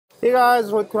Hey guys,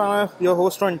 Rohit Khurana, your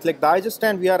host on Intellect Digest,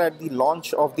 and we are at the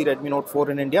launch of the Redmi Note 4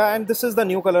 in India. And this is the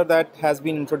new color that has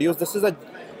been introduced. This is a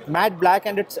matte black,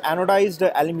 and it's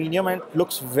anodized aluminium, and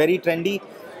looks very trendy.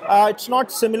 It's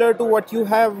not similar to what you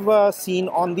have seen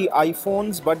on the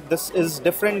iPhones, but this is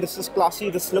different. This is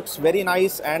classy. This looks very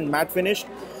nice and matte finished.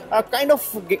 Kind of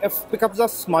pick up the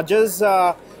smudges,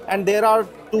 and there are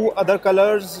two other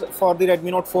colors for the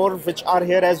Redmi Note 4 which are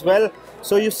here as well.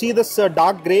 So you see this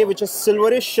dark gray, which is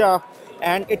silverish,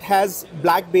 and it has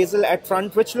black bezel at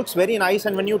front, which looks very nice.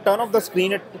 And when you turn off the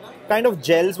screen, it kind of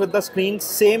gels with the screen.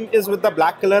 Same is with the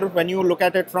black color when you look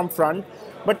at it from front,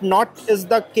 but not is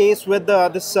the case with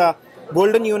this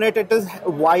golden unit. It is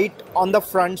white on the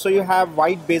front, so you have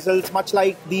white bezels, much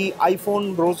like the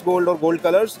iPhone rose gold or gold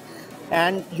colors,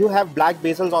 and you have black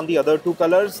bezels on the other two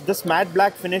colors. This matte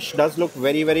black finish does look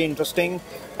very interesting,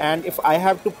 and if I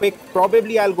have to pick,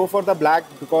 probably I'll go for the black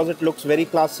because it looks very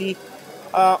classy,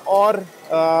 or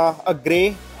a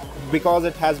gray because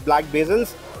it has black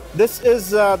bezels. This is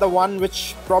the one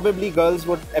which probably girls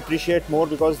would appreciate more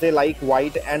because they like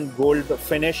white and gold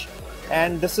finish.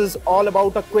 And this is all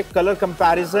about a quick color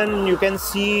comparison. You can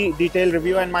see detailed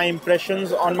review and my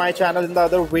impressions on my channel in the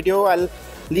other video. I'll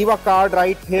leave a card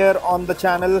right here on the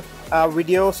channel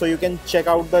video, so you can check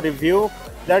out the review.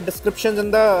 There are descriptions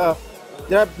in the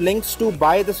there are links to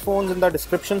buy this phones in the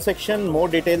description section. More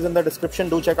details in the description.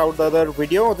 Do check out the other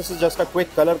video. This is just a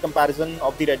quick color comparison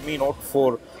of the Redmi Note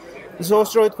 4. This is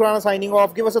host Rohit Khurana signing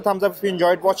off. Give us a thumbs up if you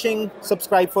enjoyed watching.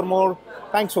 Subscribe for more.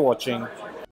 Thanks for watching.